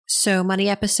So Money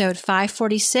episode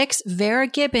 546, Vera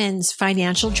Gibbons,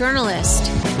 financial journalist.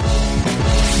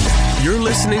 You're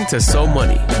listening to So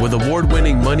Money with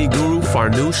award-winning money guru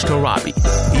Farnoosh Torabi.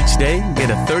 Each day, get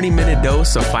a 30-minute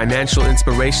dose of financial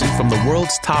inspiration from the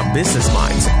world's top business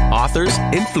minds, authors,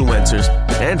 influencers,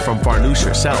 and from Farnoosh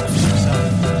herself.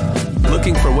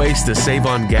 Looking for ways to save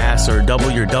on gas or double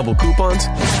your double coupons?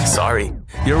 Sorry,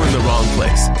 you're in the wrong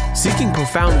place. Seeking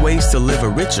profound ways to live a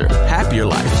richer, happier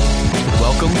life.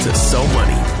 Welcome to So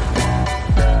Money.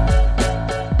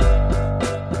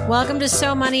 Welcome to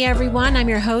So Money, everyone. I'm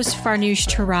your host, Farnoosh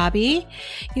Torabi.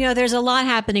 You know, there's a lot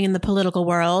happening in the political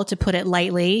world, to put it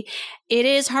lightly. It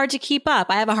is hard to keep up.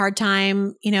 I have a hard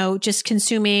time, just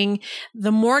consuming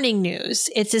the morning news.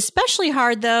 It's especially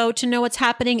hard, though, to know what's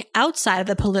happening outside of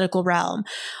the political realm.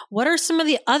 What are some of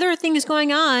the other things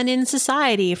going on in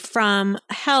society, from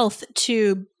health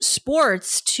to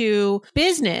sports to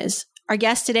business? Our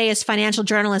guest today is financial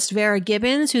journalist Vera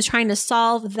Gibbons, who's trying to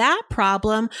solve that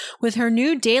problem with her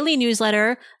new daily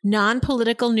newsletter,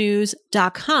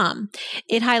 nonpoliticalnews.com.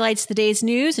 It highlights the day's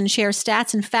news and shares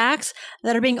stats and facts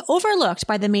that are being overlooked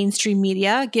by the mainstream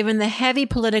media, given the heavy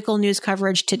political news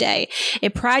coverage today.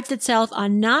 It prides itself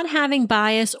on not having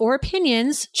bias or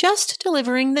opinions, just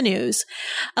delivering the news.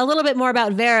 A little bit more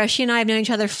about Vera. She and I have known each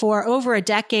other for over a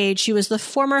decade. She was the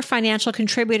former financial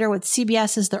contributor with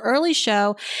CBS's The Early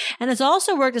Show and has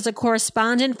also worked as a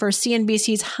correspondent for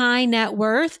CNBC's High Net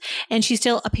Worth, and she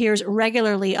still appears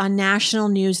regularly on national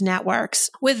news networks.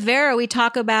 With Vera, we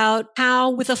talk about how,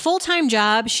 with a full-time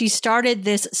job, she started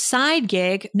this side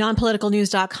gig,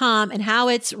 nonpoliticalnews.com, and how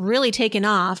it's really taken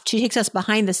off. She takes us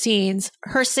behind the scenes.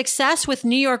 Her success with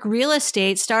New York real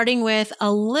estate, starting with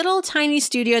a little tiny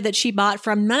studio that she bought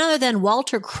from none other than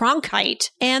Walter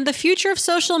Cronkite, and the future of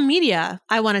social media.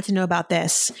 I wanted to know about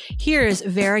this. Here's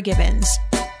Vera Gibbons.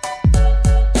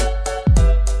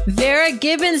 Vera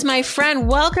Gibbons, my friend,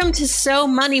 welcome to So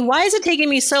Money. Why is it taking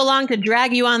me so long to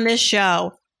drag you on this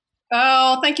show?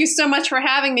 Oh, thank you so much for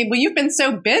having me. Well, you've been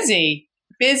so busy.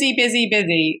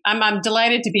 Busy. I'm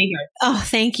delighted to be here. Oh,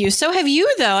 thank you. So have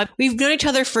you, though. We've known each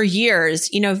other for years.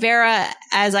 Vera,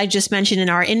 as I just mentioned in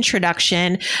our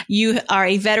introduction, you are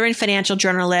a veteran financial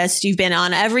journalist. You've been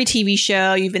on every TV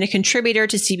show. You've been a contributor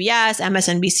to CBS,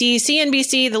 MSNBC,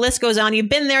 CNBC. The list goes on. You've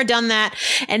been there, done that.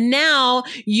 And now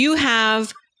you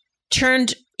have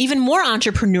turned even more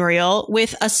entrepreneurial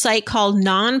with a site called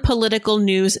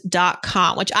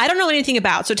nonpoliticalnews.com, which I don't know anything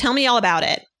about. So tell me all about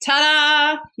it.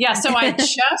 Ta-da! Yeah, so I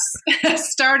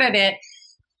just started it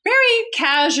very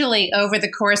casually over the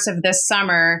course of this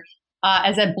summer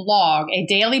as a blog, a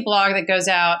daily blog that goes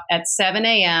out at 7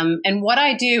 a.m. And what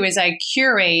I do is I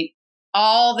curate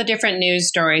all the different news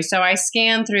stories. So I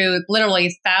scan through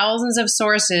literally thousands of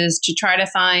sources to try to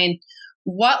find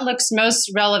what looks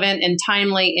most relevant and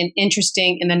timely and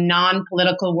interesting in the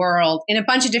non-political world in a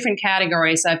bunch of different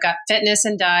categories. So I've got fitness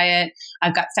and diet,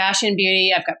 I've got fashion and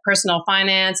beauty, I've got personal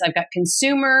finance, I've got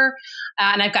consumer,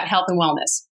 and I've got health and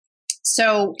wellness.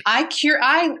 So I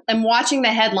am watching the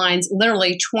headlines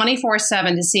literally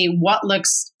 24/7 to see what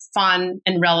looks fun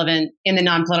and relevant in the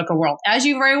non-political world. As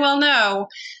you very well know,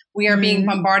 we are being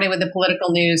bombarded with the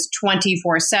political news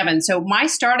 24/7. So my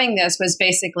starting this was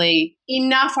basically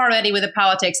enough already with the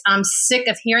politics. I'm sick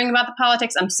of hearing about the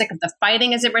politics. I'm sick of the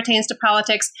fighting as it pertains to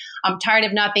politics. I'm tired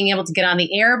of not being able to get on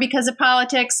the air because of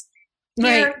politics.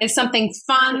 Here is something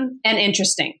fun and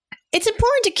interesting. It's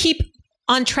important to keep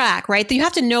on track, right? You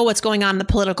have to know what's going on in the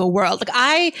political world. Like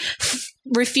I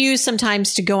refuse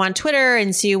sometimes to go on Twitter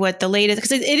and see what the latest,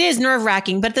 because it is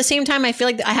nerve-wracking. But at the same time, I feel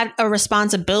like I have a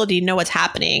responsibility to know what's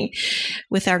happening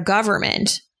with our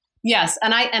government. Yes.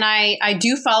 And I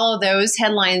do follow those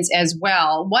headlines as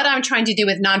well. What I'm trying to do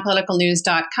with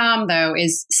nonpoliticalnews.com, though,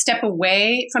 is step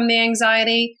away from the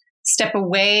anxiety, step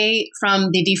away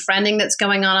from the defriending that's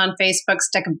going on Facebook,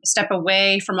 step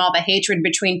away from all the hatred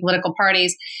between political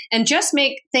parties, and just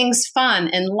make things fun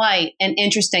and light and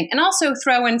interesting, and also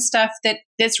throw in stuff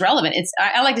that's relevant.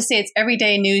 I like to say it's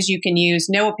everyday news you can use,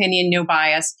 no opinion, no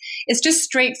bias. It's just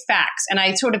straight facts. And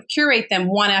I sort of curate them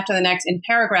one after the next in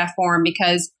paragraph form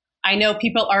because I know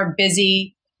people are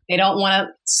busy. They don't want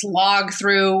to slog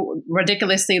through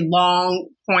ridiculously long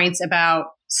points about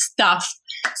stuff.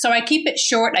 So I keep it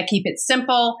short, I keep it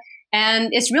simple, and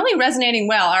it's really resonating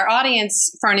well. Our audience,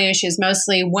 Farnoosh, is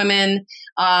mostly women,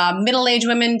 middle-aged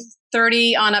women,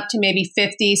 30 on up to maybe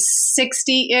 50,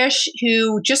 60-ish,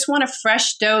 who just want a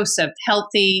fresh dose of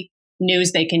healthy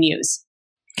news they can use.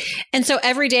 And so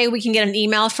every day we can get an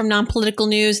email from Non-Political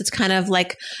News. It's kind of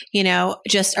like,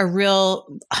 just a real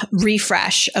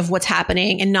refresh of what's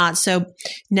happening and not so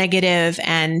negative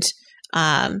and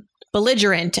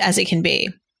belligerent as it can be.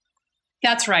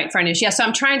 That's right, Farnoosh. Yeah, so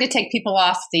I'm trying to take people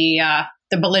off the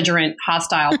belligerent,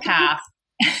 hostile path.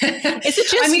 Is it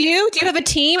just you? Do you have a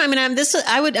team? I mean,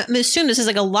 I would assume this is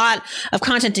like a lot of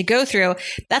content to go through.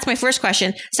 That's my first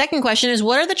question. Second question is,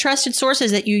 what are the trusted sources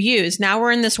that you use? Now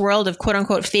we're in this world of quote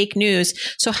unquote fake news.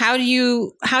 So how do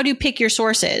you pick your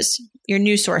sources, your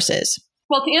news sources?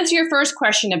 Well, to answer your first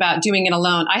question about doing it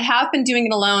alone, I have been doing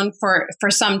it alone for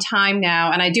some time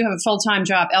now, and I do have a full-time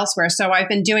job elsewhere. So I've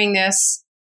been doing this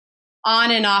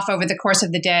on and off over the course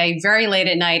of the day, very late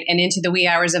at night and into the wee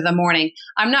hours of the morning.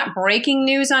 I'm not breaking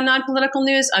news on non-political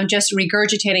news. I'm just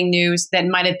regurgitating news that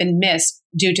might have been missed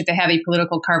due to the heavy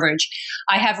political coverage.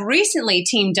 I have recently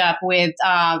teamed up with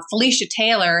Felicia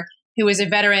Taylor, who is a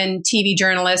veteran TV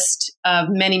journalist of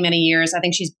many, many years. I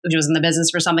think she was in the business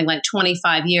for something like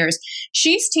 25 years.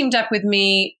 She's teamed up with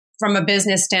me from a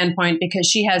business standpoint because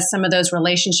she has some of those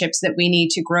relationships that we need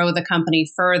to grow the company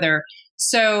further.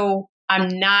 So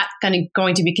I'm not going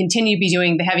to continue to be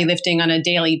doing the heavy lifting on a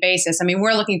daily basis. I mean,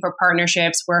 we're looking for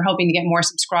partnerships. We're hoping to get more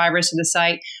subscribers to the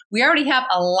site. We already have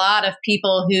a lot of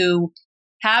people who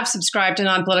have subscribed to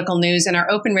non-political news, and our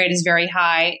open rate is very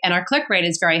high and our click rate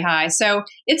is very high. So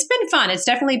it's been fun. It's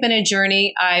definitely been a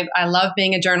journey. I love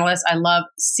being a journalist. I love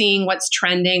seeing what's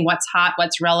trending, what's hot,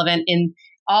 what's relevant in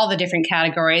all the different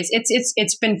categories.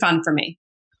 It's been fun for me.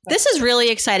 This is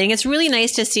really exciting. It's really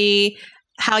nice to see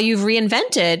how you've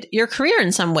reinvented your career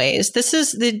in some ways.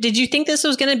 Did you think this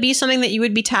was going to be something that you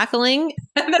would be tackling?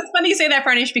 That's funny you say that,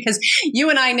 Farnoosh, because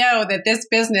you and I know that this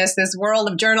business, this world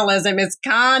of journalism is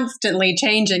constantly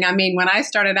changing. I mean, when I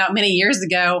started out many years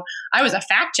ago, I was a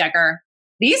fact checker.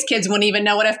 These kids wouldn't even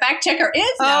know what a fact checker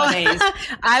is nowadays.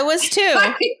 I was too.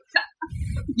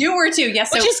 You were too.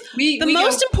 Yes. Which is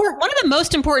one of the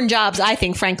most important jobs, I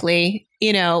think, frankly,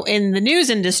 in the news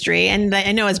industry. And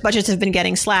I know as budgets have been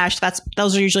getting slashed,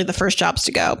 those are usually the first jobs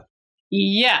to go.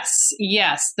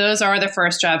 Yes. Those are the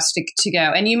first jobs to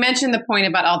go. And you mentioned the point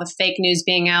about all the fake news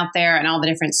being out there and all the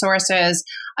different sources.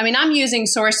 I mean, I'm using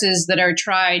sources that are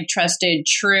tried, trusted,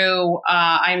 true.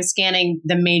 I'm scanning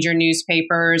the major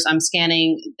newspapers. I'm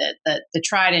scanning the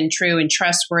tried and true and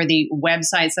trustworthy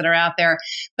websites that are out there.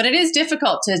 But it is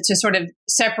difficult to sort of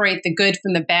separate the good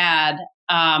from the bad,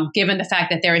 given the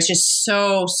fact that there is just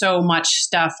so much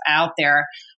stuff out there.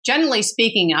 Generally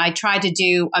speaking, I try to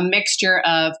do a mixture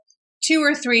of 2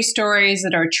 or 3 stories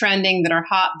that are trending, that are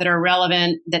hot, that are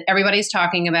relevant, that everybody's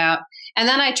talking about. And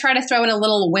then I try to throw in a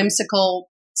little whimsical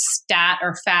stat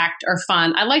or fact or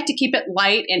fun. I like to keep it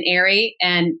light and airy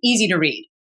and easy to read.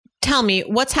 Tell me,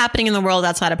 what's happening in the world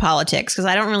outside of politics? Because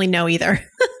I don't really know either.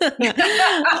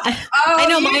 I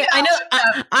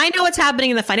know what's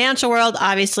happening in the financial world,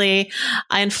 obviously.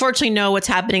 I unfortunately know what's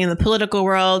happening in the political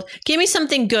world. Give me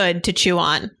something good to chew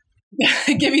on.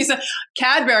 Give you some.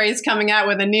 Cadbury is coming out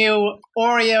with a new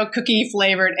Oreo cookie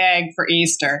flavored egg for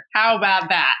Easter. How about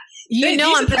that?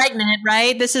 I'm pregnant,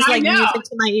 right? This is like music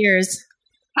to my ears.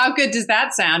 How good does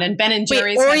that sound? And Ben and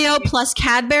Jerry's Oreo plus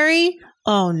Cadbury?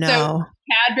 Oh no. So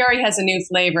Cadbury has a new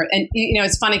flavor. And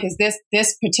it's funny because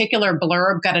this particular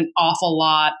blurb got an awful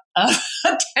lot of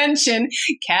attention.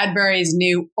 Cadbury's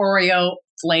new Oreo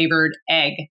flavored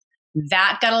egg.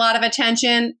 That got a lot of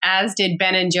attention, as did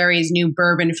Ben & Jerry's new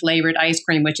bourbon flavored ice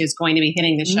cream, which is going to be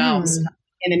hitting the shelves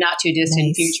in the not too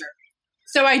distant future.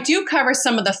 So I do cover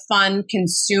some of the fun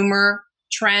consumer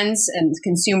trends and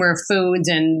consumer foods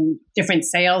and different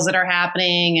sales that are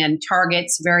happening and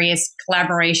Target's various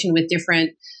collaboration with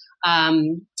different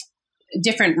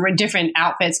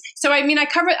outfits. So I mean, I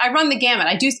run the gamut.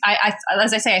 I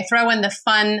as I say, I throw in the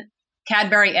fun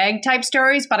Cadbury egg type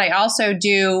stories, but I also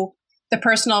do the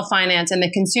personal finance and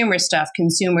the consumer stuff,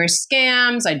 consumer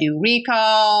scams. I do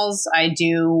recalls. I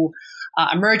do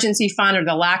emergency fund or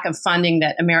the lack of funding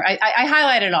that I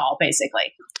highlight it all,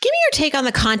 basically. Give me your take on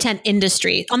the content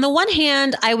industry. On the one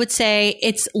hand, I would say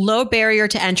it's low barrier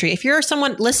to entry. If you're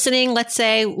someone listening, let's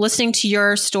say listening to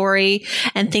your story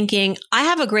and thinking, I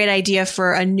have a great idea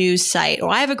for a news site, or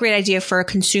I have a great idea for a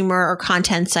consumer or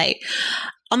content site.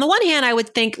 On the one hand, I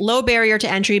would think low barrier to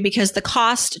entry because the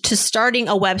cost to starting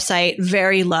a website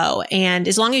very low. And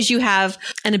as long as you have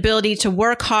an ability to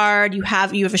work hard, you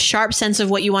have a sharp sense of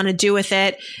what you want to do with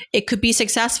it, it could be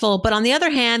successful. But on the other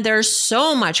hand, there's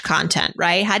so much content,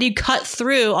 right? How do you cut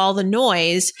through all the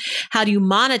noise? How do you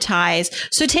monetize?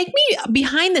 So take me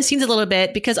behind the scenes a little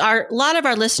bit, because a lot of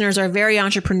our listeners are very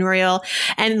entrepreneurial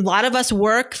and a lot of us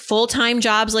work full-time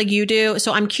jobs like you do.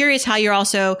 So I'm curious how you're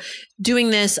also doing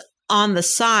this on the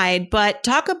side, but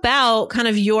talk about kind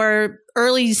of your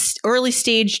early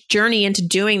stage journey into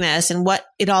doing this and what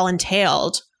it all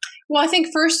entailed. Well, I think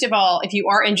first of all, if you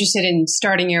are interested in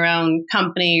starting your own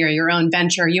company or your own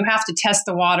venture, you have to test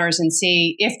the waters and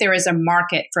see if there is a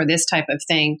market for this type of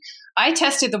thing. I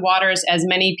tested the waters, as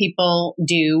many people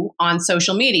do, on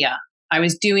social media. I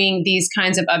was doing these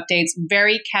kinds of updates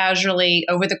very casually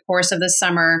over the course of the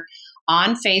summer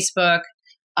on Facebook.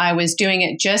 I was doing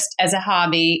it just as a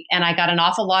hobby, and I got an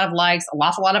awful lot of likes, an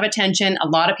awful lot of attention. A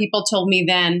lot of people told me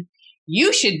then,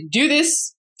 you should do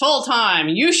this full time.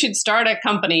 You should start a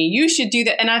company. You should do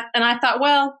that. And I thought,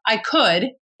 well, I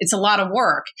could. It's a lot of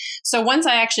work. So once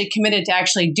I actually committed to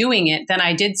actually doing it, then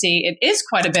I did see it is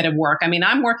quite a bit of work. I mean,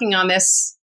 I'm working on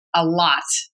this a lot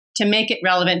to make it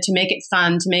relevant, to make it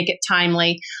fun, to make it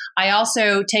timely. I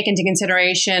also take into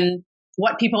consideration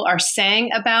what people are saying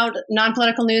about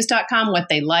nonpoliticalnews.com, what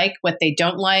they like, what they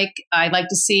don't like. I like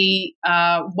to see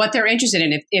what they're interested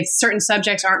in. If certain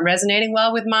subjects aren't resonating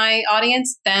well with my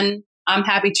audience, then I'm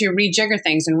happy to rejigger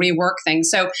things and rework things.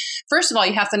 So first of all,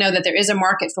 you have to know that there is a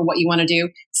market for what you want to do.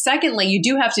 Secondly, you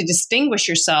do have to distinguish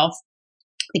yourself,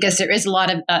 because there is a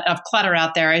lot of clutter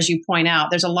out there, as you point out.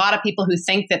 There's a lot of people who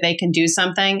think that they can do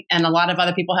something, and a lot of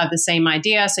other people have the same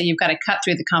idea. So you've got to cut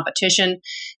through the competition.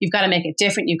 You've got to make it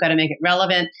different. You've got to make it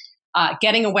relevant.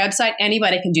 Getting a website,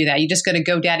 anybody can do that. You just go to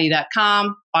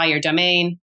GoDaddy.com, buy your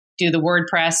domain, do the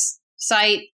WordPress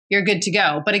site. You're good to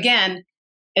go. But again,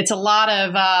 it's a lot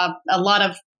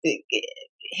of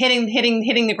hitting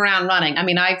the ground running. I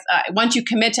mean, once you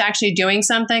commit to actually doing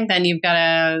something, then you've got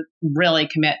to really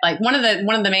commit. Like one of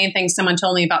the main things someone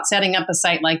told me about setting up a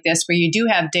site like this, where you do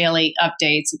have daily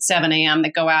updates at 7 a.m.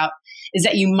 that go out, is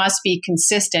that you must be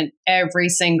consistent every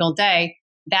single day.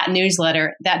 That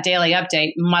newsletter, that daily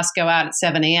update must go out at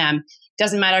 7 a.m.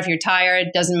 Doesn't matter if you're tired.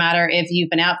 Doesn't matter if you've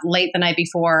been out late the night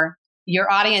before. Your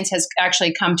audience has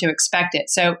actually come to expect it.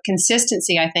 So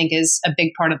consistency, I think, is a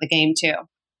big part of the game too.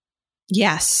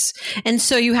 Yes. And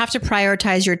so you have to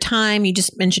prioritize your time. You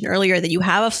just mentioned earlier that you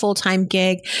have a full-time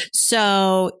gig.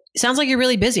 So it sounds like you're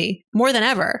really busy, more than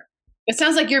ever. It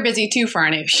sounds like you're busy too,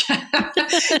 Farnoosh.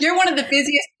 You're one of the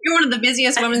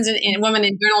busiest women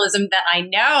in journalism that I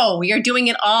know. You're doing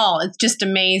it all. It's just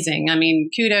amazing. I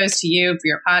mean, kudos to you for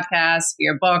your podcast, for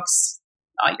your books,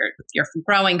 your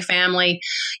growing family.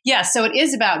 Yeah, so it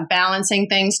is about balancing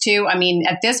things too. I mean,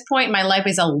 at this point, my life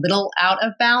is a little out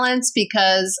of balance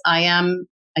because I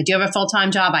do have a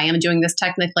full-time job. I am doing this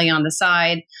technically on the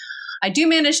side. I do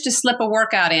manage to slip a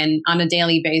workout in on a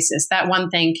daily basis. That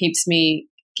one thing keeps me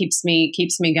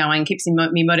going, keeps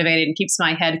me motivated, and keeps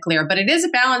my head clear. But it is a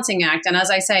balancing act. And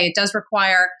as I say, it does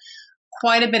require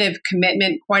quite a bit of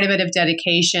commitment, quite a bit of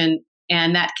dedication.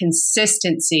 And that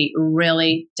consistency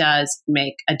really does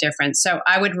make a difference. So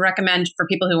I would recommend for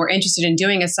people who are interested in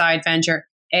doing a side venture,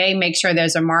 A, make sure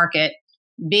there's a market.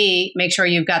 B, make sure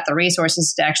you've got the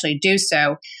resources to actually do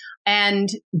so. And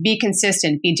be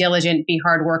consistent, be diligent, be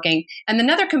hardworking. And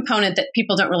another component that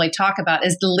people don't really talk about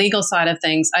is the legal side of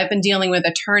things. I've been dealing with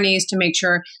attorneys to make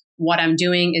sure what I'm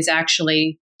doing is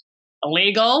actually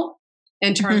legal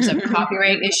in terms of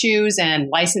copyright issues and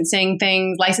licensing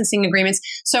agreements.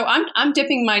 So I'm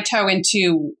dipping my toe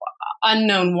into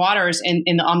unknown waters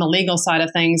on the legal side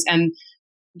of things. And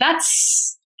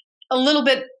that's a little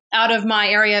bit out of my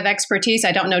area of expertise.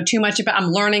 I don't know too much about.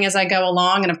 I'm learning as I go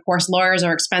along. And of course, lawyers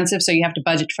are expensive, so you have to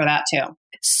budget for that too.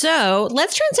 So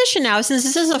let's transition now, since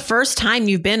this is the first time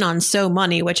you've been on So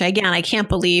Money, which again, I can't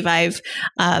believe I've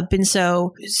been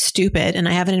so stupid and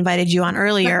I haven't invited you on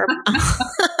earlier.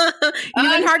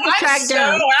 You've been hard to track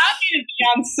down. I'm so happy to be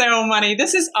on So Money.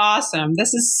 This is awesome.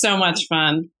 This is so much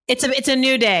fun. It's a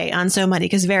new day on So Money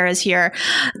because Vera's here.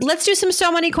 Let's do some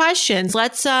So Money questions.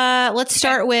 Let's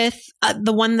start with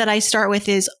the one that I start with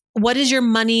is, what is your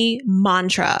money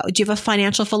mantra? Do you have a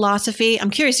financial philosophy? I'm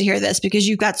curious to hear this because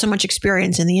you've got so much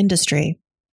experience in the industry.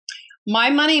 My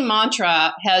money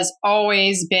mantra has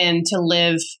always been to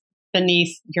live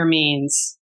beneath your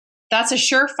means. That's a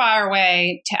surefire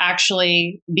way to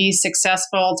actually be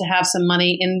successful, to have some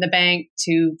money in the bank,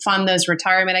 to fund those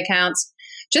retirement accounts.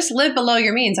 Just live below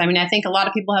your means. I mean, I think a lot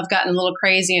of people have gotten a little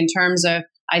crazy in terms of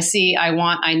I see, I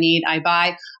want, I need, I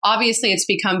buy. Obviously, it's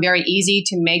become very easy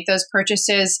to make those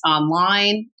purchases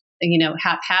online.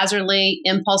 Haphazardly,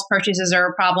 impulse purchases are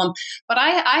a problem. But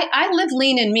I live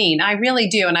lean and mean. I really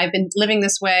do. And I've been living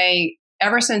this way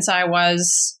ever since I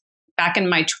was back in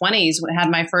my 20s when I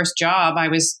had my first job. I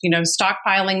was,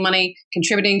 stockpiling money,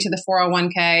 contributing to the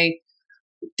 401k,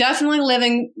 definitely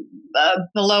living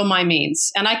below my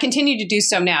means. And I continue to do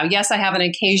so now. Yes, I have an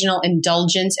occasional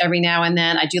indulgence every now and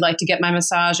then. I do like to get my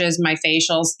massages, my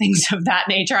facials, things of that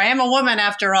nature. I am a woman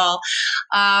after all.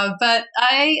 But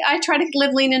I try to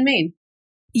live lean and mean.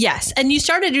 Yes. And you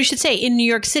started, you should say, in New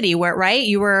York City, right?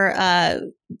 You were a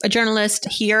journalist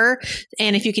here.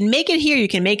 And if you can make it here, you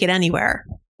can make it anywhere.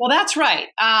 Well, that's right.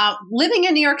 Living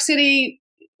in New York City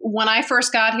when I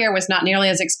first got here was not nearly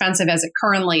as expensive as it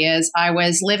currently is. I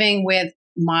was living with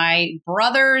my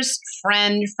brother's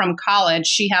friend from college.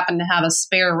 She happened to have a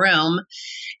spare room,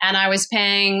 and I was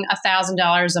paying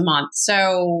 $1,000 a month.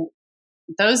 So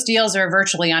those deals are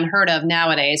virtually unheard of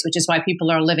nowadays, which is why people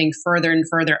are living further and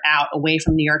further out away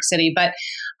from New York City. But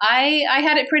I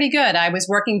had it pretty good. I was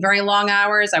working very long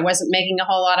hours. I wasn't making a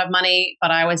whole lot of money,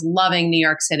 but I was loving New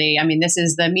York City. I mean, this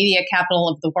is the media capital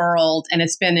of the world, and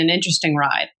it's been an interesting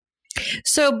ride.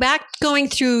 So back going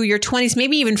through your 20s,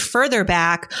 maybe even further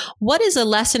back, what is a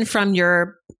lesson from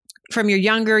your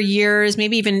younger years,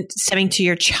 maybe even stemming to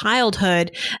your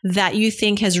childhood, that you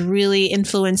think has really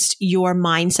influenced your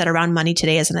mindset around money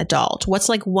today as an adult? What's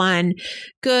like one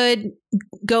good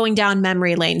going down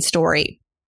memory lane story?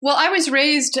 Well, I was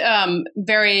raised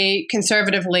very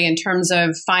conservatively in terms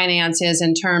of finances,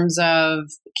 in terms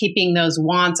of keeping those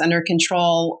wants under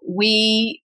control.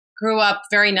 We grew up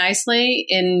very nicely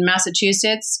in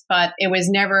Massachusetts, but there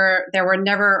were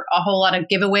never a whole lot of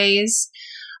giveaways.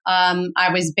 I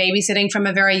was babysitting from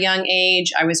a very young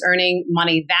age. I was earning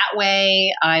money that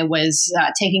way. I was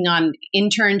taking on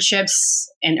internships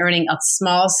and earning a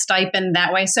small stipend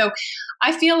that way. So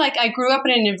I feel like I grew up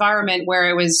in an environment where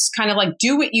it was kind of like,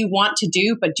 do what you want to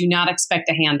do, but do not expect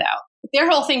a handout. Their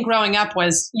whole thing growing up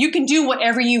was, you can do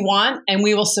whatever you want and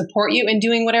we will support you in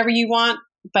doing whatever you want,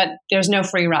 but there's no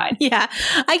free ride. Yeah,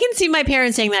 I can see my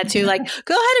parents saying that too. Like,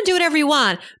 go ahead and do whatever you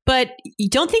want, but you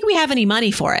don't think we have any money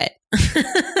for it.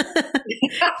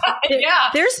 Yeah,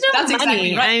 there's no money.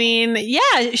 Exactly right. I mean,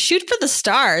 yeah, shoot for the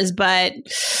stars, but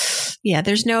yeah,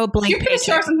 there's no blank. Shoot for the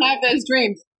stars and have those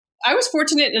dreams. I was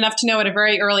fortunate enough to know at a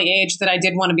very early age that I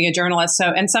did want to be a journalist. So,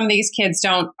 and some of these kids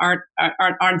aren't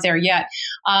there yet.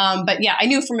 But yeah, I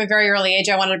knew from a very early age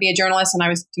I wanted to be a journalist, and I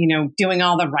was, doing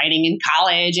all the writing in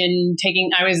college and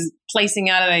I was placing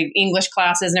out of the English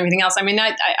classes and everything else. I mean,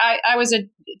 I was a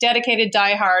dedicated,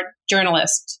 diehard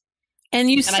journalist. And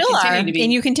you still are, and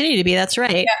you continue to be. That's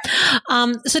right.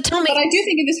 Yeah. So tell me. But I do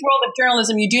think in this world of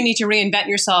journalism, you do need to reinvent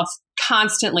yourself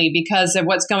constantly because of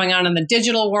what's going on in the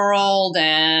digital world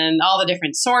and all the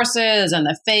different sources and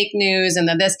the fake news and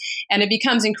this. And it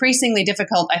becomes increasingly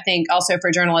difficult, I think, also for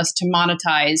journalists to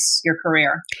monetize your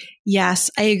career.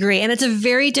 Yes, I agree. And it's a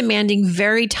very demanding,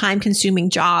 very time-consuming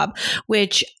job,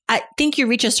 which I think you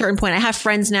reach a certain point. I have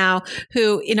friends now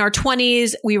who in our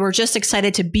 20s, we were just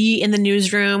excited to be in the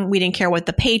newsroom. We didn't care what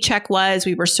the paycheck was.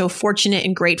 We were so fortunate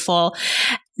and grateful.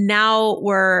 Now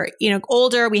we're,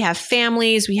 older, we have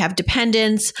families, we have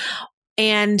dependents,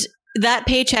 and that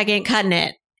paycheck ain't cutting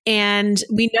it. And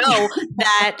we know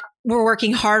that we're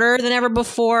working harder than ever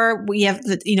before. We have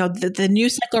the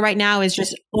news cycle right now is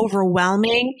just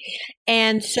overwhelming.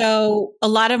 And so a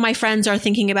lot of my friends are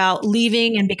thinking about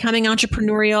leaving and becoming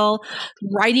entrepreneurial,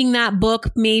 writing that book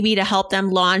maybe to help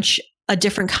them launch a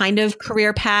different kind of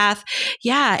career path.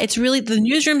 Yeah, it's really, the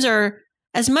newsrooms are,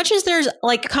 as much as there's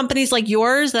like companies like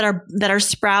yours that are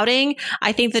sprouting,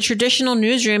 I think the traditional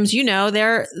newsrooms,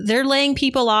 they're laying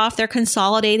people off, they're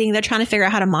consolidating, they're trying to figure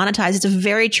out how to monetize. It's a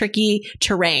very tricky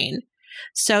terrain.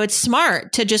 So it's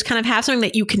smart to just kind of have something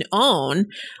that you can own,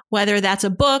 whether that's a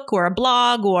book or a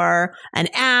blog or an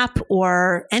app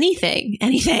or anything.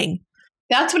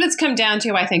 That's what it's come down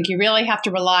to. I think you really have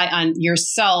to rely on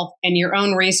yourself and your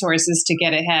own resources to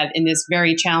get ahead in this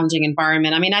very challenging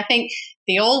environment. I mean, I think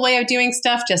the old way of doing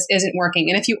stuff just isn't working.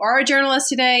 And if you are a journalist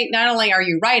today, not only are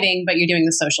you writing, but you're doing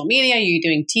the social media, you're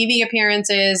doing TV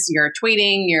appearances, you're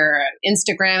tweeting, you're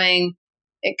Instagramming.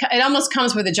 It almost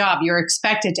comes with a job. You're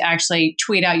expected to actually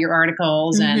tweet out your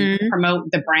articles and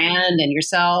promote the brand and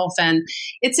yourself. And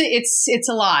it's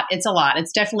a lot. It's a lot.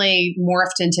 It's definitely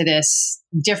morphed into this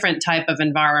different type of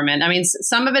environment. I mean,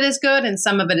 some of it is good and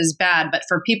some of it is bad. But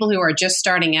for people who are just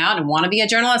starting out and want to be a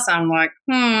journalist, I'm like,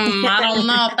 I don't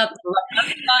know if that's the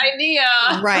best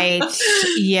idea. Right.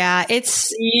 Yeah.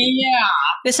 It's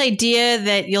this idea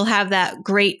that you'll have that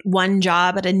great one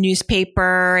job at a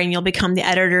newspaper and you'll become the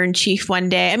editor in chief one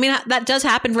day. I mean, that does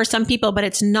happen for some people, but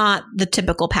it's not the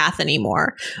typical path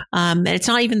anymore. And it's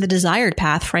not even the desired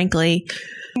path, frankly.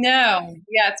 No.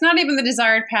 Yeah, it's not even the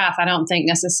desired path, I don't think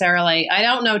necessarily. I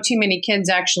don't know too many kids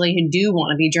actually who do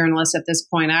want to be journalists at this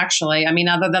point, actually. I mean,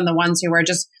 other than the ones who are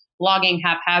just blogging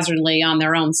haphazardly on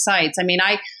their own sites. I mean,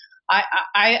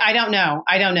 I don't know.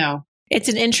 It's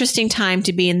an interesting time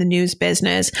to be in the news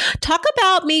business. Talk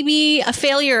about maybe a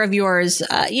failure of yours.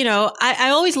 I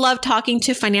always love talking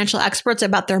to financial experts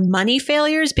about their money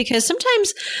failures, because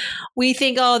sometimes we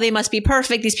think, oh, they must be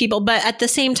perfect, these people. But at the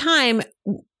same time,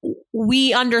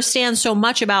 we understand so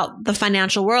much about the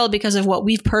financial world because of what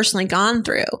we've personally gone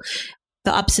through,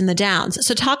 the ups and the downs.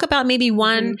 So talk about maybe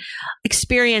one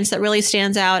experience that really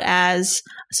stands out as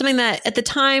something that at the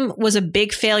time was a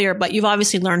big failure, but you've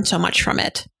obviously learned so much from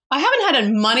it. I haven't had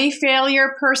a money failure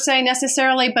per se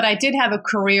necessarily, but I did have a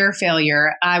career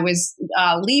failure. I was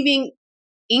leaving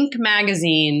Inc.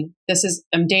 magazine.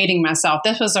 I'm dating myself.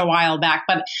 This was a while back,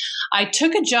 but I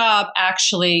took a job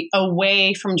actually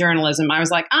away from journalism. I was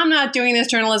like, I'm not doing this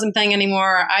journalism thing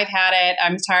anymore. I've had it.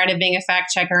 I'm tired of being a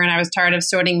fact checker, and I was tired of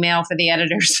sorting mail for the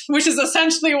editors, which is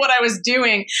essentially what I was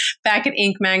doing back at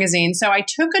Inc. magazine. So I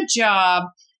took a job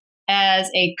as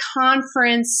a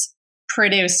conference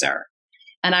producer.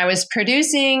 And I was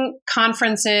producing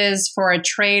conferences for a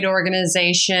trade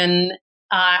organization.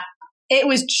 It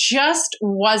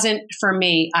wasn't for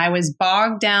me. I was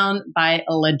bogged down by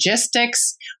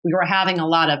logistics. We were having a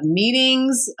lot of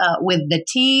meetings with the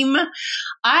team.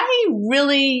 I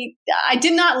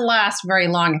did not last very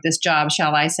long at this job,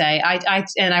 shall I say.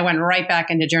 I went right back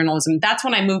into journalism. That's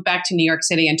when I moved back to New York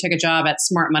City and took a job at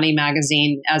Smart Money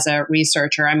magazine as a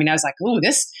researcher. I mean, I was like, ooh,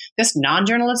 this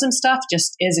non-journalism stuff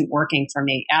just isn't working for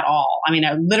me at all. I mean,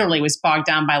 I literally was bogged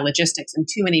down by logistics and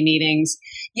too many meetings.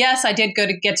 Yes, I did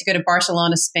get to go to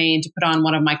Barcelona, Spain to put on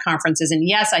one of my conferences. And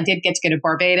yes, I did get to go to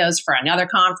Barbados for another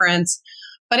conference.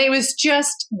 But it was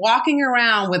just walking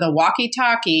around with a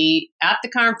walkie-talkie at the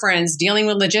conference, dealing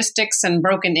with logistics and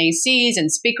broken ACs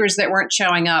and speakers that weren't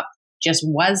showing up, just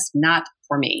was not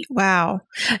for me. Wow.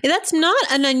 That's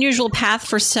not an unusual path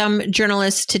for some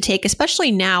journalists to take,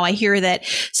 especially now. I hear that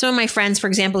some of my friends, for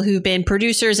example, who've been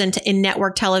producers in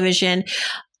network television,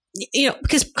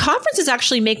 because conferences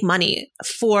actually make money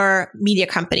for media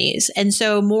companies. And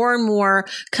so more and more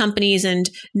companies and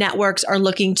networks are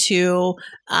looking to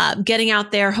getting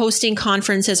out there, hosting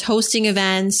conferences, hosting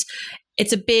events.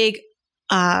 It's a big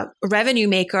revenue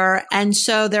maker. And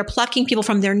so they're plucking people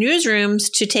from their newsrooms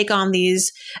to take on these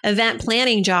event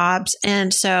planning jobs.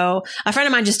 And so a friend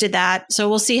of mine just did that. So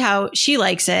we'll see how she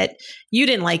likes it. You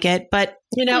didn't like it, but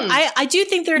I do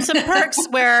think there are some perks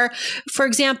where, for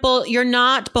example, you're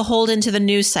not beholden to the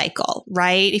news cycle,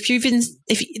 right? I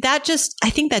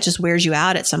think that just wears you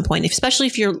out at some point, especially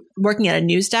if you're working at a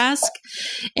news desk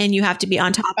and you have to be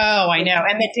on top. Oh, I know.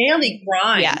 And the daily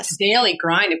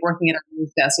grind of working at a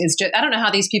news desk is just, I don't know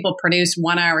how these people produce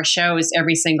 1-hour shows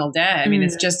every single day. I mean,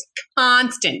 it's just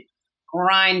constant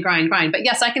grind. But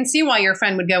yes, I can see why your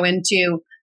friend would go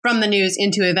from the news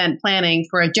into event planning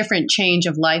for a different change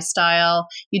of lifestyle.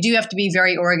 You do have to be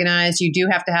very organized. You do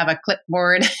have to have a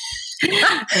clipboard. You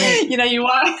got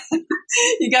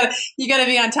to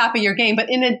be on top of your game, but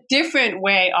in a different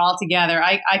way altogether.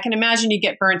 I can imagine you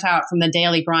get burnt out from the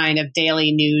daily grind of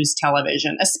daily news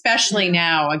television, especially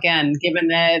now, again, given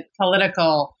the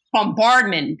political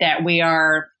bombardment that we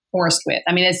are forced with.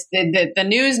 I mean, it's the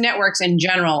news networks in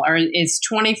general is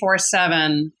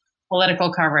 24/7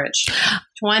 political coverage.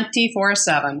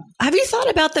 24/7. Have you thought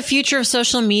about the future of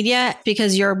social media?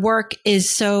 Because your work is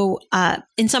so,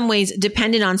 in some ways,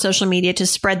 dependent on social media to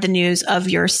spread the news of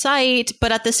your site.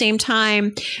 But at the same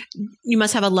time, you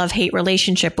must have a love-hate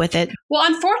relationship with it. Well,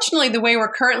 unfortunately, the way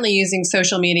we're currently using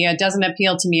social media doesn't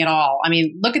appeal to me at all. I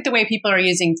mean, look at the way people are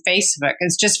using Facebook.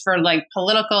 It's just for like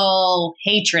political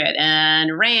hatred and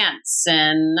rants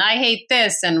and I hate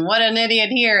this and what an idiot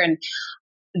here. And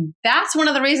that's one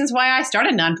of the reasons why I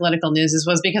started Non-Political News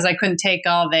was because I couldn't take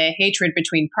all the hatred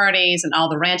between parties and all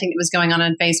the ranting that was going on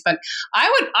Facebook. I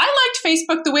liked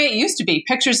Facebook the way it used to be.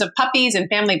 Pictures of puppies and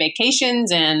family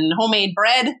vacations and homemade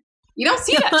bread. You don't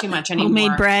see that too much anymore.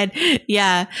 Homemade bread.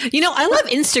 Yeah. I love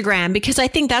Instagram because I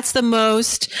think that's the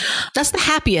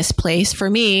happiest place for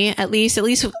me, at least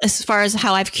as far as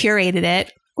how I've curated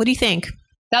it. What do you think?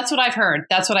 That's what I've heard.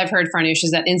 Farnoosh,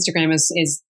 is that Instagram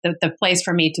is the place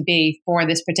for me to be for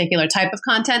this particular type of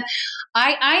content.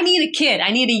 I need a kid.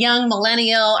 I need a young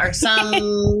millennial or some, someone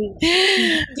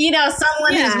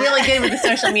who's really good with the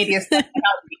social media stuff to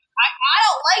help me. I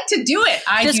don't like to do it.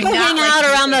 I just go hang out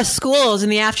around the schools in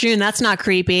the afternoon. That's not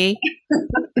creepy.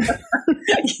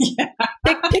 Yeah.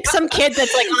 Pick some kid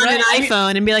that's like on an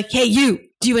iPhone and be like, hey, you,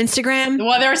 do you Instagram?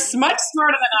 Well, they're much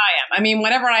smarter than I am. I mean,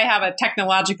 whenever I have a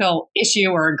technological issue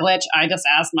or a glitch, I just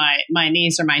ask my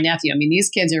niece or my nephew. I mean, these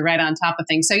kids are right on top of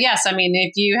things. So yes, I mean,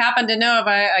 if you happen to know of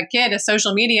a kid, a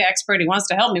social media expert who wants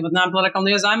to help me with Non-Political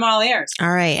News, I'm all ears.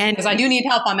 All right. Because I do need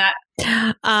help on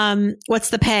that. What's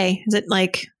the pay? Is it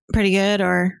like pretty good,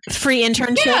 or free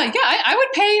internship? Yeah, I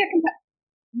would pay.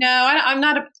 No, I'm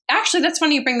not. Actually, that's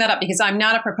funny you bring that up because I'm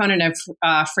not a proponent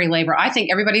of free labor. I think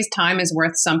everybody's time is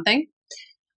worth something.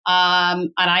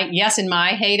 And yes, in my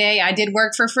heyday, I did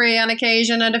work for free on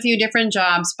occasion at a few different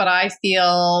jobs, but I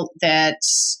feel that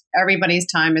everybody's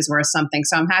time is worth something.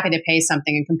 So I'm happy to pay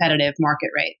something in competitive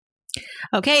market rate.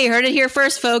 Okay, you heard it here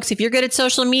first, folks. If you're good at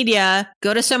social media,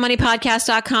 go to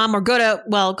SoMoneyPodcast.com or go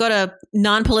to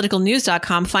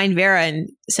nonpoliticalnews.com, find Vera and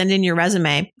send in your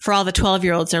resume for all the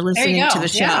 12-year-olds that are listening to the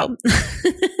show.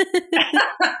 Yeah.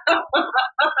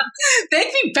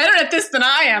 They'd be better at this than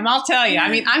I am, I'll tell you. I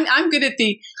mean, I'm good at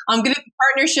the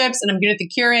partnerships, and I'm good at the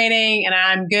curating, and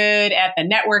I'm good at the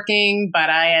networking, but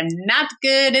I am not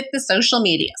good at the social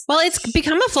media. Well, it's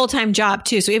become a full-time job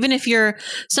too. So even if you're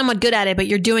somewhat good at it, but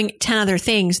you're doing 10 other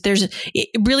things, it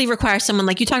really requires someone,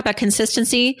 like you talked about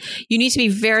consistency. You need to be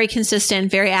very consistent,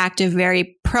 very active,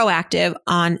 very proactive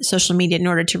on social media in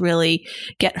order to really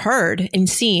get heard and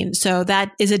seen. So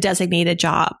that is a designated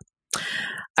job.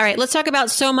 All right, let's talk about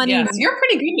SoMoney. Yes, you're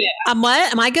pretty good at it.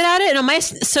 What? Am I good at it? No,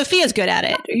 Sophia's good at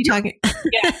it. Are you talking?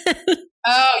 Yeah.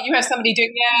 Oh, you have somebody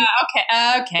doing?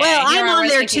 Yeah. Okay. Well, I'm on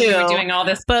there too. You were doing all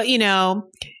this, but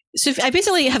so I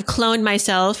basically have cloned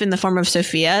myself in the form of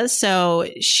Sophia. So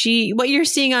what you're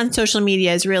seeing on social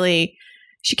media is really,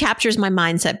 she captures my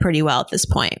mindset pretty well at this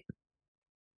point.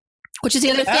 Which is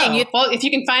the other thing. Well, if you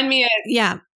can find me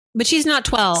yeah, but she's not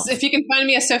 12. If you can find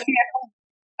me a Sophia.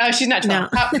 Oh, she's not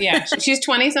 12. No. Yeah, she's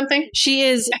 20 something. She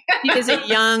is a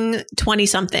young 20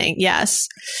 something. Yes.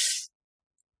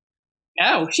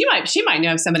 Oh, she might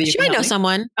know somebody. She might know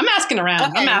someone. I'm asking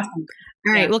around. Okay. I'm asking.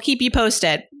 All right, we'll keep you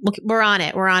posted. We're on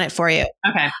it. We're on it for you.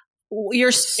 Okay.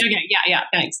 Yeah.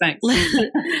 Thanks.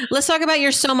 Let's talk about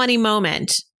your SoMoney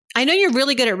moment. I know you're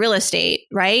really good at real estate,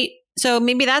 right? So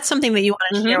maybe that's something that you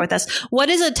want to share with us. What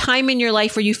is a time in your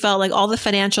life where you felt like all the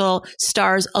financial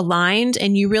stars aligned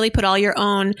and you really put all your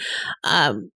own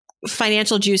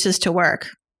financial juices to work?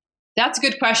 That's a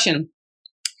good question.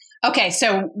 Okay,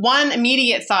 so one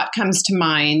immediate thought comes to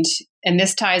mind, and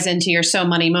this ties into your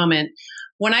SoMoney moment.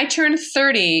 When I turned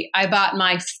 30, I bought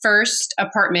my first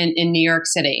apartment in New York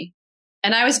City.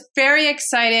 And I was very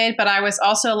excited, but I was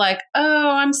also like, oh,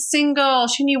 I'm single.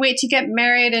 Shouldn't you wait to get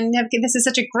married? And this is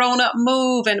such a grown-up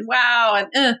move. And wow.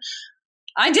 And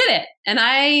I did it. And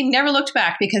I never looked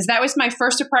back because that was my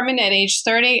first apartment at age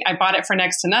 30. I bought it for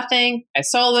next to nothing. I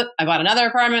sold it. I bought another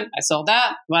apartment. I sold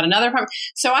that. Bought another apartment.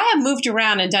 So I have moved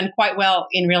around and done quite well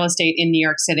in real estate in New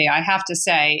York City. I have to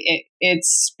say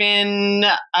it's been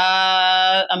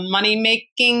a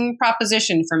money-making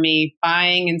proposition for me,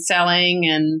 buying and selling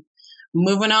and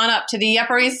moving on up to the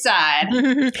Upper East Side.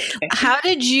 How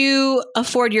did you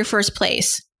afford your first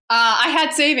place? I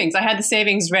had savings. I had the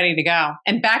savings ready to go.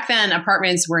 And back then,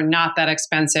 apartments were not that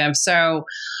expensive. So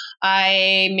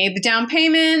I made the down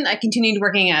payment. I continued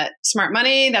working at Smart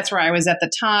Money. That's where I was at the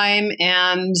time.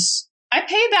 And I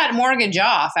paid that mortgage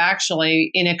off, actually,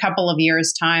 in a couple of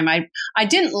years' time. I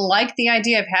didn't like the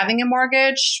idea of having a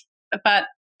mortgage, but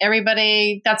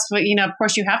everybody, that's what, of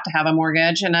course you have to have a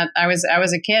mortgage. And I was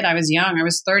a kid. I was young. I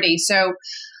was 30. So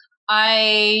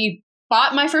I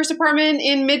bought my first apartment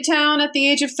in Midtown at the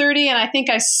age of 30. And I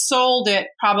think I sold it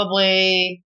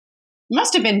probably,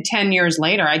 must have been 10 years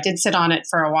later. I did sit on it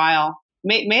for a while.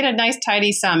 Made a nice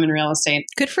tidy sum in real estate.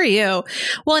 Good for you.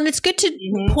 Well, and it's good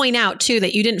to point out too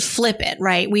that you didn't flip it,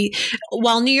 right?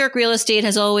 While New York real estate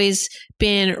has always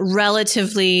been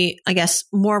relatively, I guess,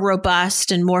 more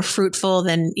robust and more fruitful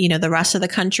than, the rest of the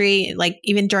country, like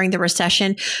even during the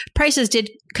recession, prices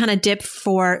did kind of dip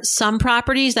for some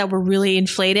properties that were really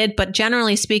inflated, but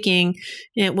generally speaking,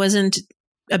 it wasn't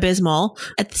abysmal.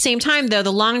 At the same time, though,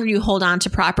 the longer you hold on to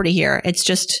property here, it's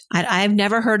just, I've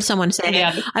never heard someone say,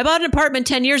 I bought an apartment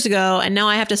 10 years ago and now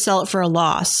I have to sell it for a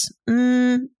loss.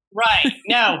 Right.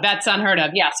 No, that's unheard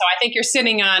of. Yeah. So I think you're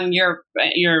sitting on your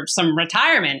some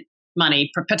retirement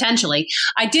money potentially.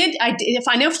 If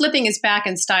I know flipping is back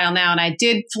in style now, and I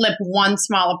did flip one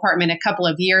small apartment a couple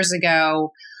of years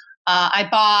ago. I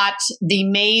bought the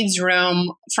maid's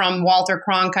room from Walter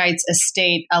Cronkite's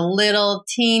estate, a little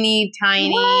teeny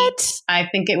tiny, I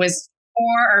think it was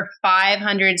 400 or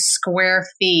 500 square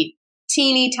feet,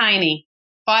 teeny tiny.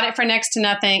 Bought it for next to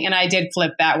nothing, and I did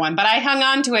flip that one. But I hung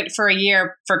on to it for a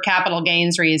year for capital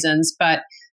gains reasons. But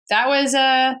that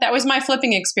was my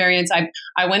flipping experience.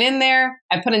 I went in there,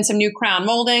 I put in some new crown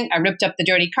molding, I ripped up the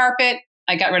dirty carpet,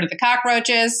 I got rid of the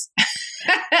cockroaches.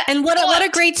 And what a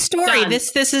great story. Done.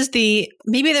 This is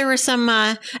maybe there were some,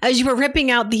 as you were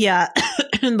ripping out the,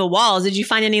 the walls, did you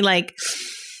find any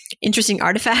interesting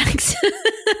artifacts?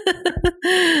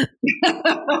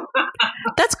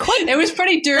 That's quite. It was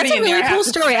pretty dirty. That's a really in there, cool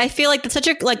story. I feel like that's such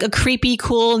a creepy,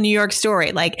 cool New York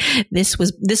story. Like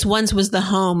this once was the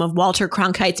home of Walter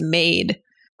Cronkite's maid.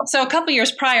 So a couple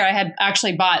years prior, I had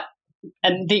actually bought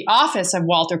the office of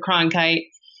Walter Cronkite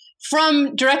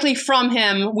directly from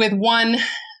him with one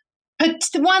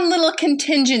little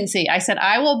contingency. I said,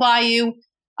 I will buy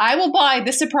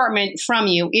this apartment from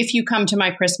you if you come to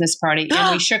my Christmas party.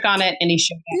 And we shook on it and he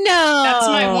shook it. No. That's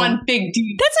my one big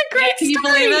deal. That's a great Can you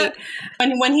story. believe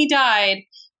it? When he died,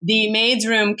 the maid's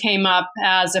room came up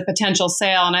as a potential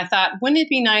sale. And I thought, wouldn't it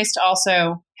be nice to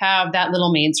also have that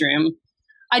little maid's room?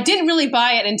 I didn't really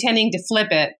buy it intending to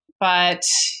flip it, but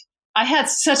I had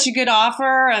such a good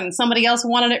offer and somebody else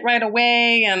wanted it right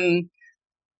away and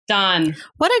done.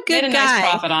 What a good Made a guy. nice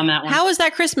profit on that one. How was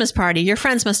that Christmas party? Your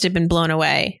friends must have been blown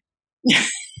away. It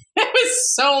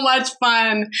was so much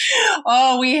fun.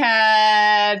 Oh, we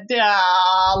had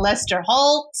Lester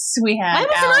Holtz. We had. Why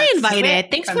wasn't I Alex invited? Smith.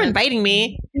 Thanks for inviting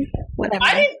me. Whatever.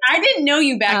 I didn't know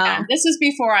you back then. This was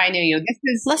before I knew you.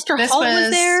 Lester Holt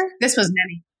was there? This was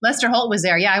Nenny. Lester Holt was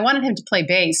there. Yeah, I wanted him to play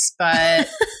bass, but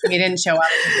he didn't show up.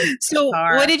 So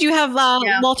what did you have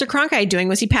Walter Cronkite doing?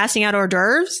 Was he passing out hors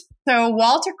d'oeuvres? So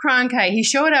Walter Cronkite, he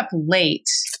showed up late,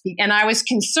 and I was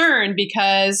concerned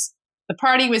because the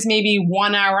party was maybe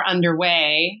 1 hour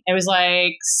underway. It was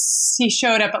like he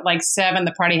showed up at like 7.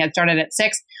 The party had started at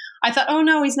 6. I thought, oh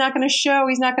no, he's not going to show.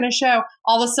 He's not going to show.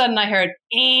 All of a sudden, I heard.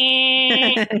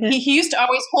 He used to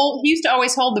always hold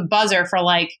the buzzer for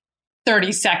like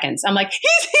 30 seconds. I'm like,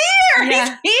 he's here.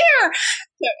 Yeah. He's here.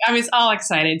 So I was all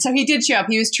excited. So he did show up.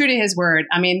 He was true to his word.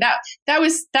 I mean, that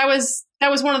was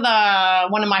one of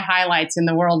my highlights in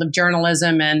the world of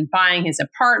journalism and buying his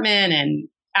apartment and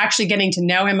actually getting to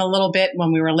know him a little bit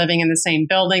when we were living in the same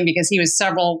building because he was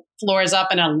several floors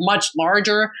up in a much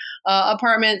larger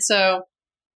apartment. So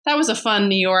that was a fun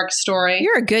New York story.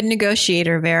 You're a good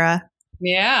negotiator, Vera.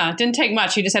 Yeah, it didn't take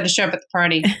much. You just had to show up at the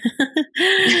party.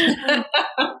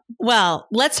 Well,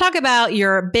 let's talk about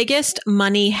your biggest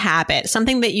money habit,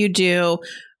 something that you do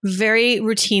very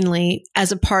routinely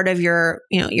as a part of your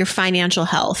financial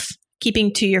health,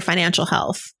 keeping to your financial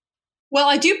health. Well,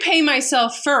 I do pay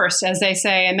myself first, as they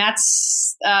say, and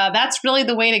that's really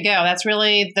the way to go. That's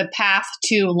really the path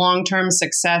to long-term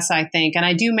success, I think. And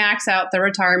I do max out the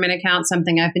retirement account,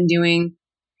 something I've been doing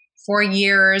for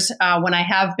years. When I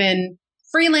have been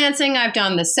freelancing, I've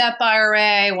done the SEP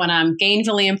IRA. When I'm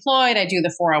gainfully employed, I do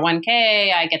the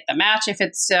 401k. I get the match if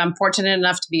I'm fortunate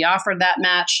enough to be offered that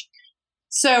match.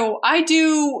 So I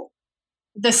do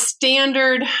the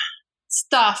standard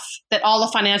stuff that all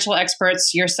the financial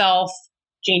experts, yourself,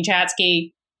 Jean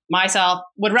Chatzky, myself,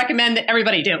 would recommend that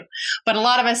everybody do. But a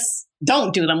lot of us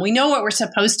don't do them. We know what we're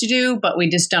supposed to do, but we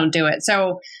just don't do it.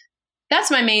 So that's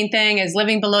my main thing is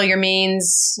living below your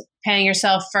means, paying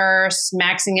yourself first,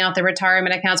 maxing out the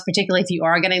retirement accounts, particularly if you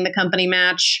are getting the company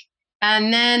match.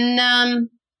 And then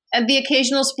the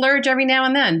occasional splurge every now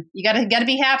and then. You gotta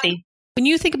be happy. When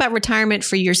you think about retirement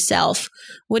for yourself,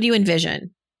 what do you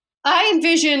envision? I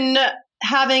envision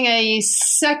having a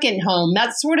second home.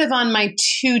 That's sort of on my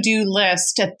to-do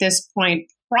list at this point,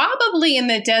 probably in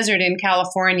the desert in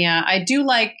California. I do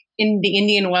like in the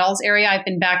Indian Wells area. I've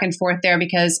been back and forth there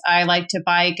because I like to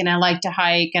bike and I like to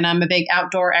hike and I'm a big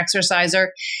outdoor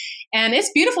exerciser. And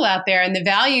it's beautiful out there and the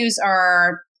values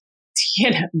are,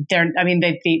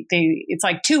 it's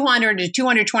like $200 to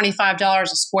 $225 a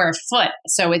square foot.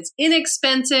 So it's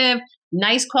inexpensive,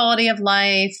 nice quality of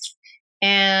life.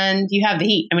 And you have the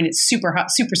heat. I mean, it's super hot,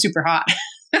 super, super hot,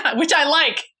 which I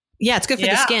like. Yeah, it's good for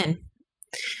the skin.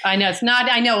 I know it's not.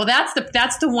 I know. Well,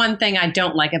 that's the one thing I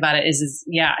don't like about it is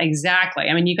yeah, exactly.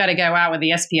 I mean, you got to go out with the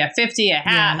SPF 50, a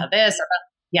hat, a this, or that.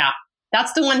 Yeah.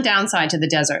 That's the one downside to the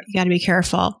desert. You got to be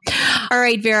careful. All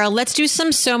right, Vera, let's do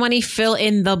some So Money fill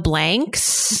in the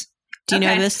blanks. Do you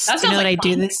know this? Do you know that I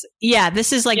do this? Yeah,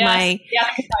 this is like my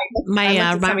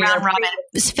round robin.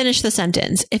 Just finish the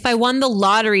sentence. If I won the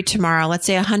lottery tomorrow, let's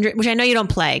say 100, which I know you don't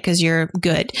play because you're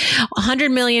good,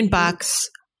 $100 million bucks.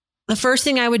 The first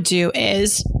thing I would do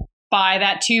is buy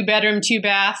that 2-bedroom,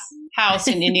 2-bath house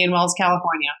in Indian Wells,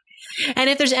 California. And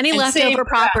if there's any leftover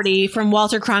property from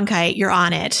Walter Cronkite, you're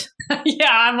on it.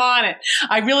 Yeah, I'm on it.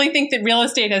 I really think that real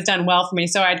estate has done well for me,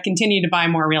 so I'd continue to buy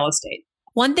more real estate.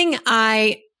 One thing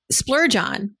I splurge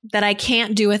on that I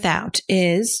can't do without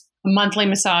is monthly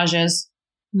massages.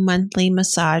 Monthly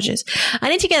massages. I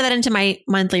need to get that into my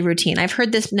monthly routine. I've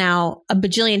heard this now a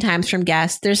bajillion times from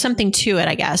guests. There's something to it,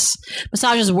 I guess.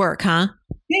 Massages work, huh?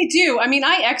 They do. I mean,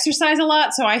 I exercise a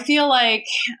lot, so I feel like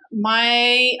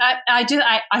I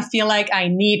feel like I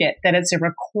need it, that it's a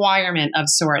requirement of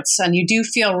sorts, and you do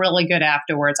feel really good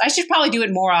afterwards. I should probably do it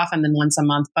more often than once a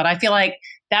month, but I feel like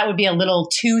that would be a little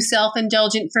too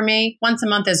self-indulgent for me. Once a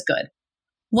month is good.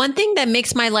 One thing that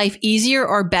makes my life easier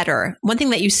or better, one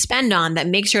thing that you spend on that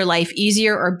makes your life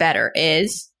easier or better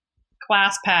is?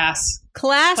 ClassPass.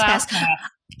 ClassPass.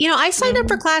 You know, I signed up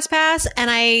for ClassPass and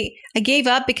I gave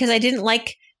up because I didn't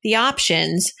like the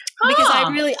options. Because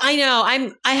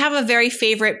I have a very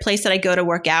favorite place that I go to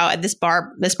work out at this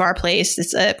bar place.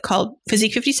 It's called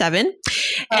Physique 57,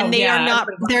 and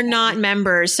they're not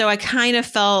members. So I kind of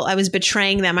felt I was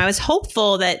betraying them. I was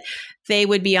hopeful that they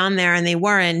would be on there and they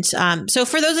weren't. So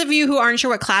for those of you who aren't sure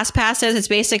what ClassPass is, it's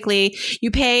basically you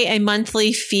pay a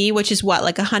monthly fee, which is what,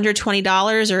 like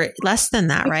 $120 or less than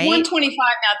that, right? $125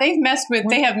 now. They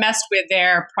have messed with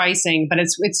their pricing, but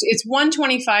it's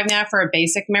 $125 now for a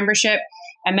basic membership.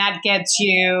 And that gets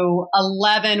you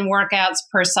 11 workouts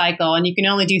per cycle, and you can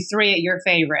only do 3 at your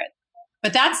favorite.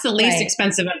 But that's the least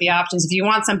expensive of the options. If you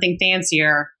want something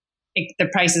fancier, the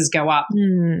prices go up.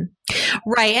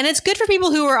 Right. And it's good for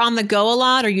people who are on the go a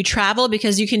lot or you travel,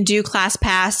 because you can do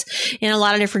ClassPass in a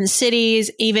lot of different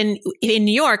cities, even in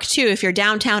New York too. If you're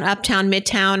downtown, uptown,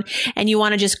 midtown, and you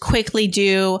want to just quickly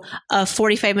do a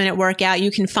 45-minute workout, you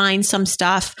can find some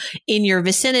stuff in your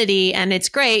vicinity. And it's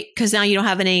great because now you don't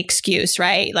have any excuse,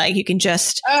 right? Like you can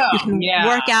just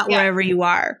work out wherever you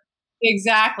are.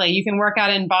 Exactly. You can work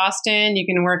out in Boston. You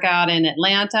can work out in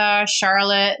Atlanta,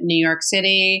 Charlotte, New York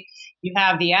City. You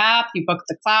have the app, you book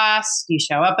the class, you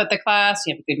show up at the class,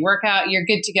 you have a good workout, you're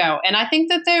good to go. And I think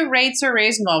that the rates are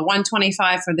reasonable,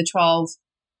 $125 for the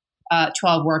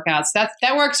 12 workouts.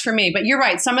 That works for me. But you're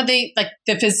right. Some of the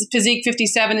Physique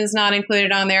 57 is not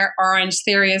included on there. Orange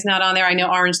Theory is not on there. I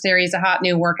know Orange Theory is a hot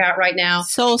new workout right now.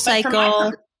 Soul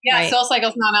Cycle. Soul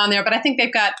Cycle's not on there, but I think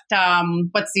they've got,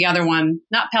 what's the other one?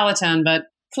 Not Peloton, but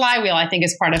Flywheel, I think,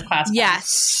 is part of ClassPass.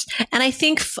 Yes. And I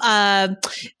think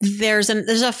there's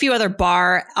a few other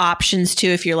bar options too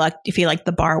if you like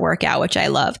the bar workout, which I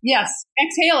love. Yes.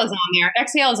 Exhale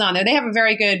is on there. They have a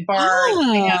very good bar.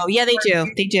 Oh, yeah, they do.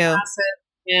 They do.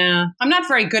 Yeah. I'm not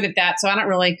very good at that, so I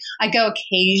go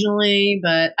occasionally,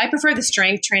 but I prefer the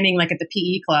strength training like at the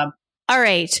PE club. All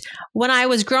right. When I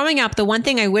was growing up, the one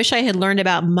thing I wish I had learned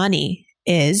about money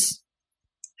is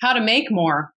how to make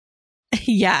more.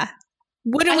 Yeah.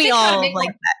 Wouldn't we all like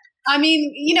that? I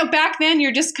mean, back then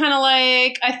you're just kind of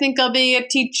like, I think I'll be a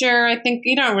teacher. I think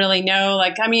you don't really know.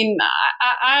 Like, I mean,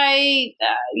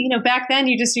 back then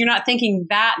you're not thinking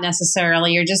that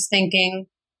necessarily. You're just thinking,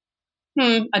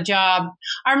 a job.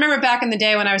 I remember back in the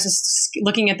day when I was just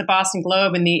looking at the Boston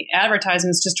Globe and the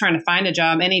advertisements, just trying to find a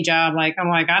job, any job. Like, I'm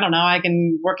like, I don't know, I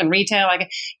can work in retail.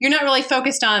 You're not really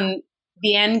focused on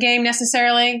the end game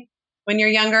necessarily when you're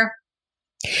younger.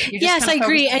 Yes, I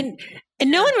agree. And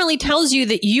no one really tells you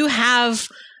that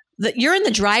you're in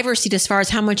the driver's seat as far as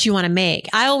how much you want to make.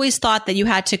 I always thought that you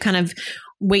had to kind of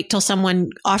wait till someone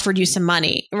offered you some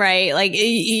money, right? Like,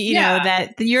 you know,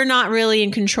 that you're not really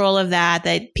in control of that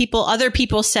other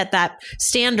people set that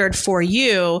standard for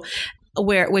you,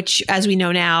 which, as we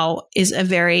know now, is a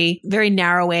very, very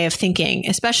narrow way of thinking,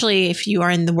 especially if you are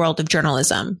in the world of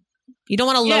journalism. You don't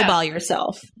want to lowball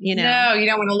yourself, No, you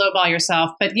don't want to lowball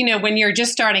yourself. But when you're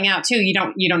just starting out too, you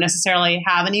don't necessarily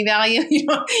have any value. You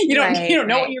don't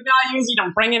know what your value is. You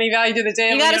don't bring any value to the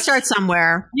table. You got to start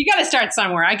somewhere.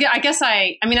 I guess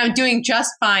I'm doing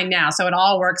just fine now, so it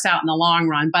all works out in the long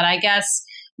run. But I guess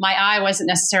my eye wasn't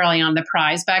necessarily on the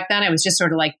prize back then. It was just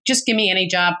sort of like, just give me any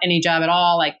job at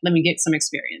all. Like, let me get some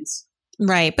experience.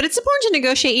 Right. But it's important to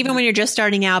negotiate even when you're just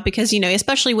starting out because,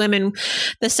 especially women,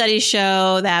 the studies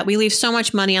show that we leave so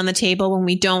much money on the table when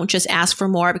we don't just ask for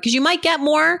more because you might get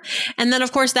more. And then,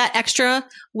 of course, that extra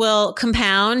will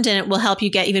compound and it will help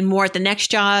you get even more at the next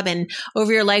job. And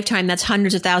over your lifetime, that's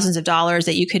hundreds of thousands of dollars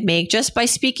that you could make just by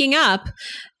speaking up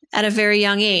at a very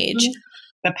young age.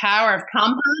 The power of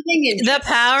compounding interest. The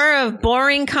power of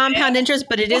boring compound interest,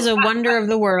 but it is a wonder of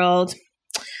the world.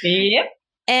 Yep.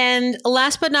 And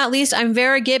last but not least, I'm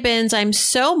Vera Gibbons. I'm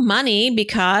so money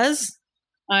because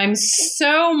I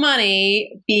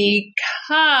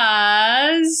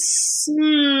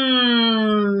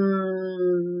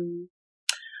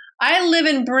live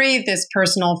and breathe this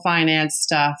personal finance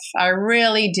stuff. I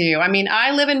really do. I mean,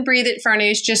 I live and breathe it,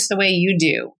 Farnoosh, just the way you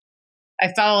do.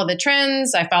 I follow the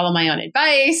trends. I follow my own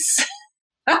advice.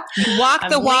 You walk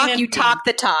the walk, you talk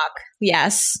the talk.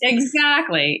 Yes.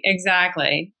 Exactly.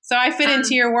 So I fit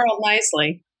into your world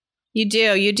nicely. You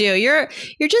do. You're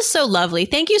just so lovely.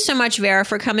 Thank you so much, Vera,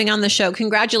 for coming on the show.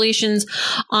 Congratulations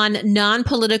on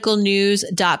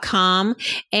nonpoliticalnews.com.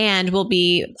 And we'll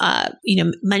be,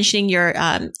 mentioning your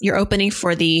opening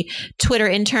for the Twitter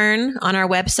intern on our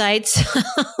websites. Awesome.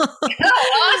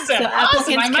 So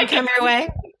applicants can come your way.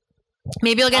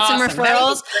 Maybe you'll get some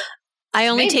referrals. I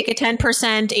only take a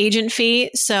 10% agent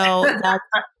fee. So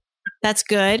that's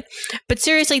good. But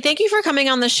seriously, thank you for coming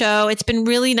on the show. It's been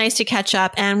really nice to catch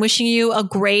up and wishing you a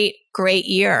great, great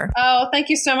year. Oh, thank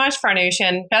you so much, Farnoosh,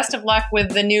 and best of luck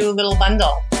with the new little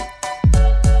bundle.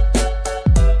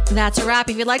 That's a wrap.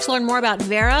 If you'd like to learn more about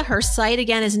Vera, her site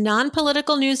again is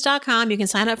nonpoliticalnews.com. You can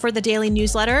sign up for the daily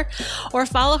newsletter or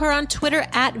follow her on Twitter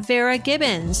at Vera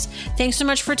Gibbons. Thanks so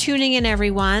much for tuning in,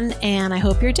 everyone. And I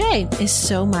hope your day is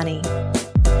so money.